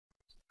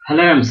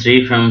Hello, I'm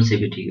Sri from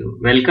CBTU.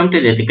 Welcome to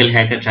the Ethical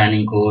Hacker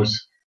Training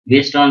course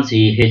based on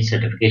CEH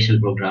certification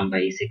program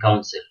by EC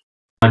Council.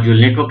 Module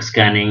Network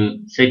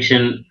Scanning,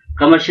 Section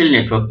Commercial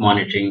Network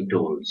Monitoring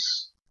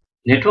Tools.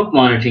 Network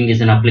monitoring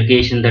is an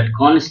application that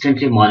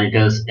constantly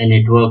monitors a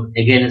network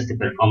against the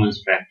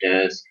performance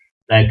factors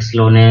like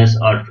slowness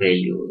or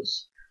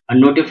failures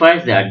and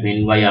notifies the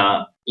admin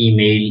via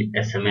email,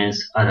 SMS,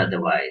 or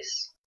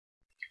otherwise.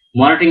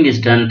 Monitoring is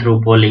done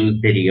through polling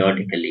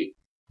periodically.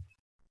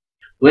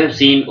 We have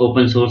seen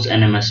open source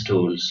NMS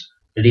tools,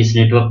 that is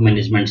network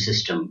management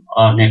system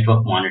or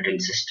network monitoring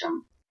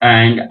system,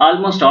 and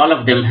almost all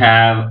of them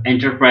have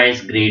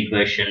enterprise grade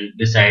version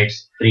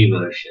besides free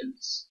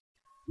versions.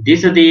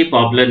 These are the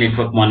popular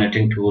network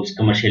monitoring tools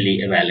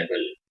commercially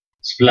available: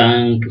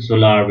 Splunk,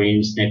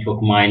 SolarWinds,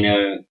 Network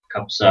Miner,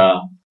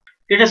 Capsa.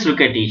 Let us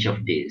look at each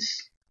of these.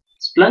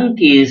 Splunk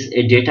is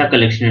a data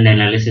collection and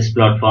analysis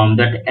platform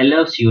that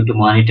allows you to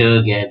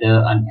monitor,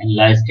 gather, and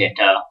analyze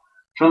data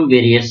from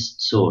various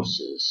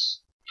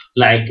sources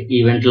like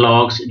event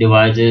logs,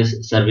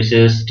 devices,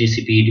 services,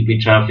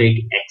 TCP/IP traffic,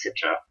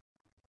 etc.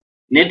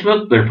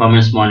 Network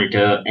Performance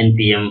Monitor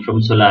 (NPM)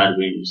 from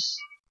SolarWinds.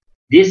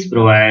 This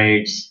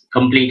provides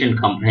complete and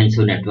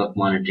comprehensive network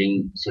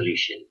monitoring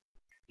solution.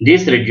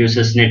 This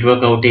reduces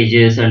network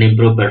outages and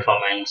improves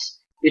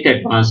performance with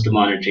advanced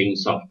monitoring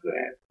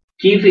software.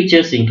 Key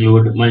features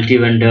include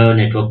multi-vendor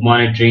network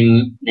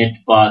monitoring, net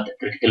path,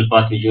 critical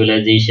path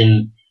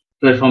visualization,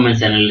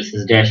 performance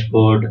analysis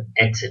dashboard,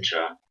 etc.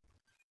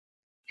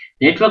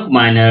 Network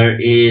Miner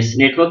is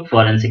network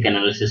forensic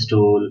analysis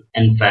tool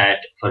NFAT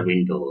for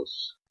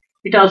Windows.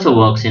 It also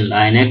works in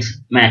Linux,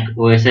 Mac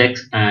OS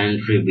X, and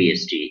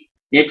FreeBSD.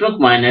 Network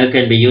Miner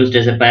can be used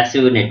as a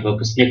passive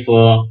network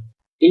sniffer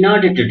in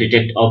order to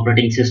detect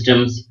operating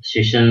systems,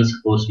 sessions,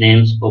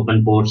 hostnames,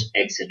 open ports,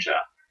 etc.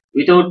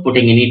 without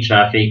putting any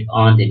traffic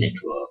on the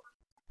network.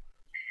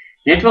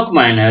 Network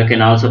Miner can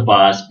also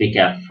parse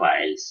PCAP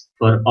files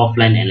for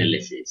offline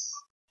analysis.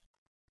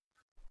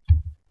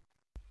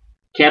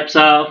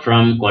 Capsa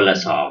from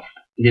Colasoft.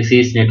 This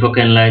is network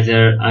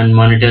analyzer and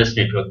monitors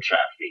network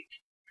traffic.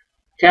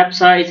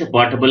 Capsa is a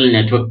portable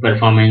network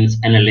performance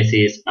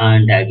analysis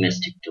and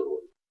diagnostic tool.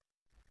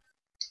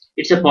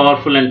 It's a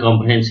powerful and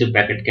comprehensive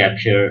packet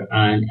capture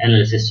and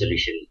analysis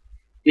solution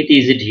with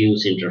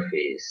easy-to-use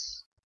interface.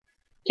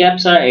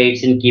 Capsa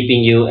aids in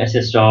keeping you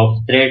assessed of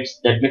threats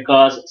that may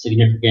cause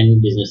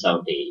significant business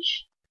outage.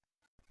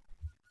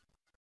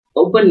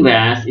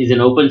 OpenVAS is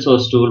an open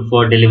source tool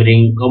for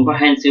delivering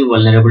comprehensive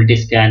vulnerability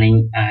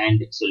scanning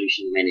and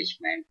solution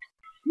management.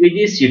 With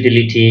this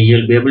utility,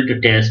 you'll be able to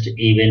test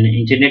even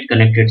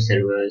internet-connected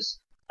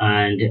servers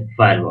and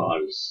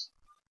firewalls.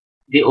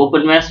 The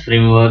OpenVAS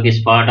framework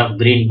is part of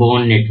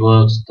Greenbone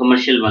Network's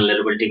commercial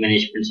vulnerability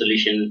management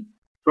solution,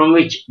 from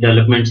which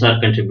developments are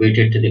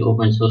contributed to the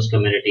open source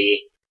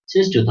community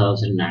since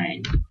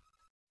 2009.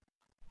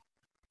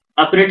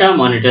 Aperta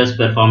monitors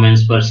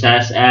performance for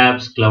SaaS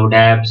apps, cloud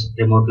apps,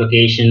 remote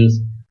locations,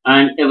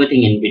 and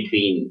everything in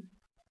between.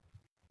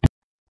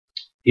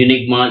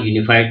 Unigma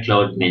Unified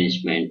Cloud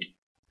Management,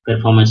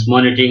 performance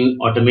monitoring,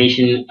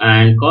 automation,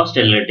 and cost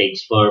analytics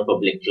for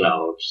public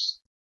clouds.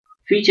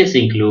 Features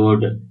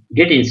include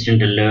get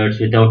instant alerts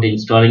without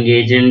installing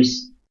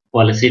agents,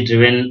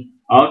 policy-driven,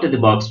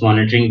 out-of-the-box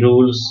monitoring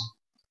rules,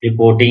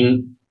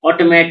 reporting,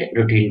 automate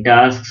routine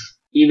tasks,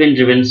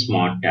 event-driven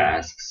smart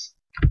tasks.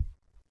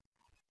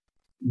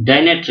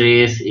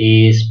 Dynatrace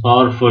is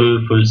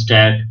powerful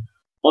full-stack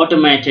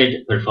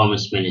automated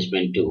performance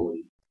management tool.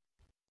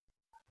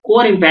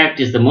 Core Impact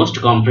is the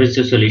most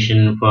comprehensive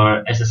solution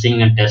for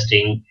assessing and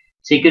testing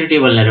security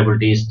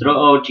vulnerabilities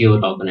throughout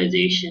your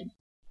organization.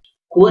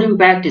 Core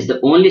Impact is the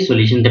only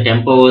solution that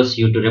empowers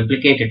you to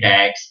replicate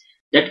attacks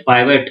that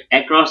pivot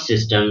across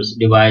systems,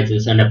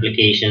 devices, and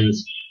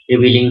applications,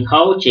 revealing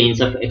how chains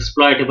of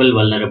exploitable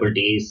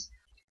vulnerabilities,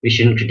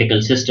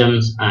 mission-critical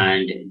systems,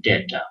 and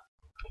data.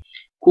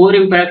 Core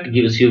Impact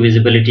gives you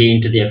visibility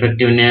into the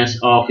effectiveness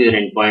of your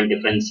endpoint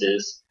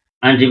defenses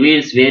and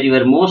reveals where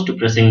your most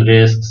pressing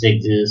risks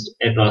exist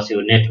across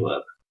your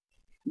network.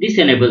 This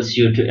enables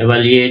you to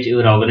evaluate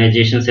your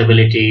organization's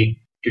ability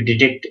to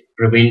detect,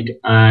 prevent,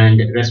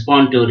 and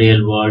respond to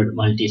real-world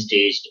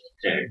multi-staged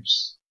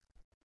threats.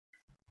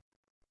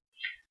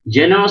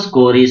 Genos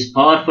Core is a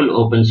powerful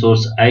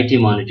open-source IT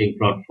monitoring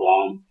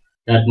platform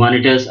that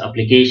monitors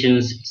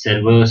applications,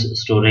 servers,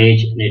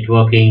 storage,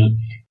 networking,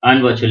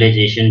 and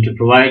virtualization to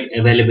provide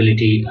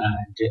availability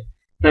and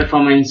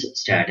performance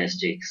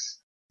statistics.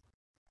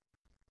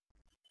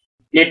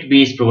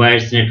 NetBeast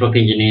provides network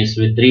engineers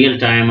with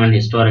real-time and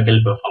historical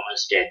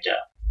performance data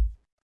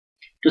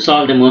to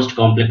solve the most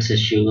complex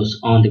issues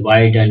on the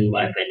wide and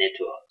Wi-Fi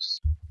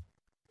networks.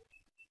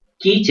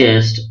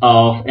 KeyChest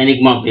of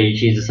Enigma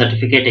Bridge is a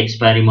certificate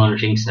expiry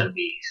monitoring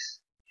service.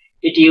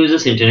 It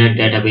uses internet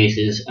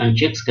databases and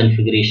checks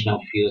configuration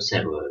of your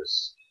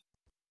servers.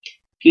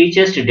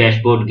 KeyChest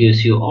dashboard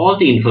gives you all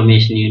the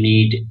information you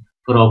need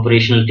for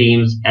operational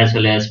teams as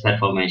well as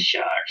performance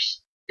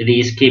charts, that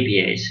is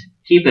KPIs,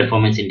 key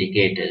performance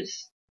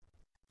indicators.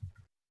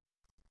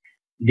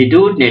 The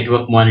Dude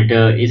Network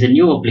Monitor is a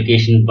new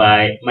application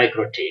by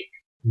MikroTik.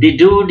 The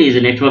Dude is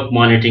a network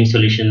monitoring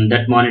solution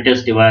that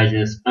monitors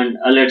devices and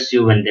alerts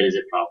you when there is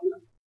a problem.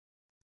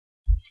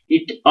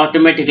 It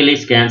automatically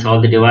scans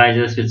all the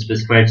devices with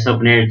specified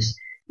subnets,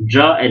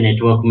 draw a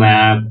network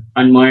map,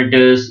 and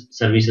monitors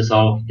services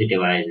of the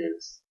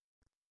devices.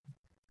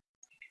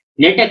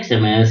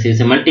 NetXMS is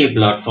a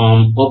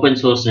multi-platform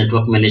open-source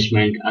network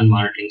management and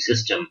monitoring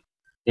system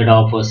that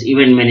offers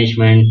event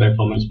management,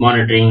 performance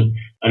monitoring,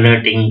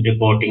 alerting,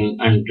 reporting,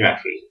 and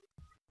graphing.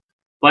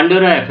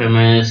 Pandora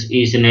FMS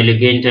is an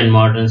elegant and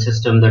modern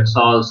system that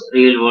solves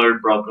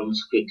real-world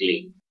problems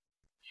quickly.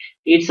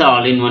 It's an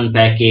all-in-one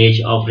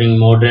package offering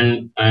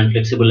modern and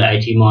flexible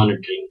IT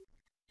monitoring,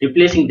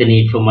 replacing the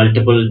need for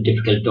multiple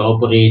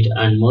difficult-to-operate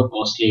and more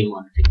costly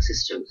monitoring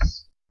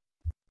systems.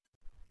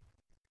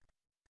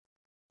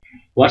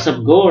 What's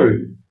up, Gold?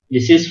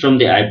 This is from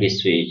the IP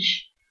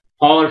Switch,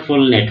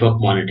 powerful network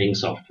monitoring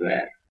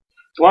software.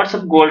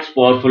 WhatsApp Gold's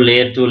powerful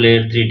Layer 2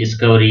 Layer 3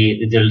 discovery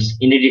results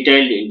in a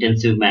detailed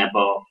intensive map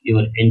of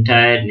your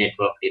entire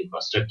network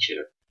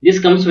infrastructure. This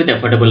comes with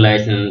affordable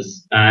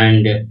license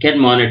and can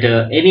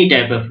monitor any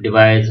type of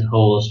device,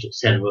 host,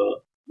 server.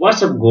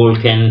 WhatsApp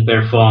Gold can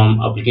perform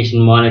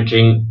application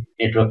monitoring,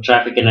 network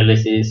traffic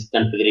analysis,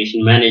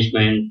 configuration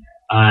management,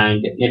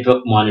 and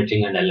network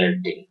monitoring and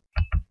alerting.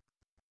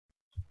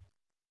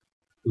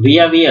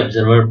 VIA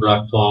Observer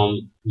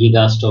Platform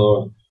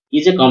Gigastore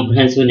is a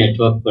comprehensive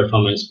network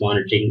performance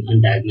monitoring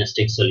and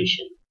diagnostic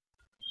solution.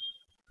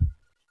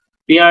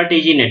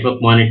 PRTG Network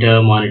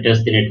Monitor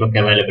monitors the network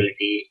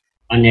availability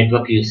and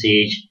network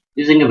usage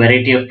using a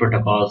variety of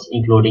protocols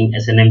including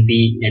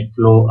SNMP,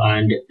 NetFlow,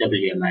 and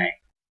WMI.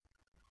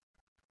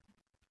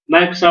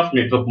 Microsoft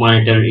Network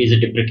Monitor is a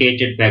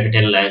deprecated packet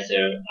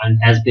analyzer and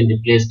has been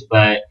replaced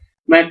by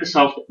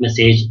Microsoft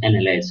Message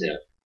Analyzer.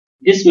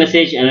 This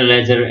message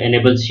analyzer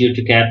enables you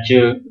to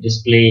capture,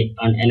 display,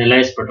 and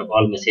analyze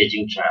protocol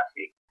messaging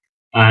traffic,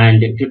 and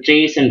to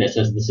trace and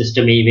assess the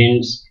system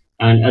events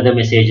and other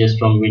messages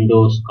from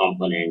Windows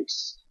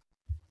components.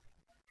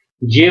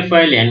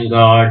 JFile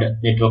NGuard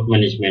Network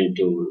Management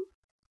Tool.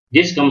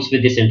 This comes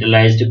with the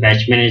centralized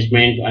patch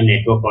management and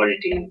network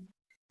auditing.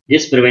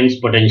 This prevents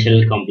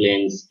potential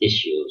compliance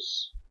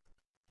issues.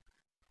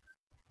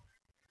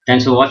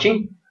 Thanks for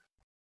watching.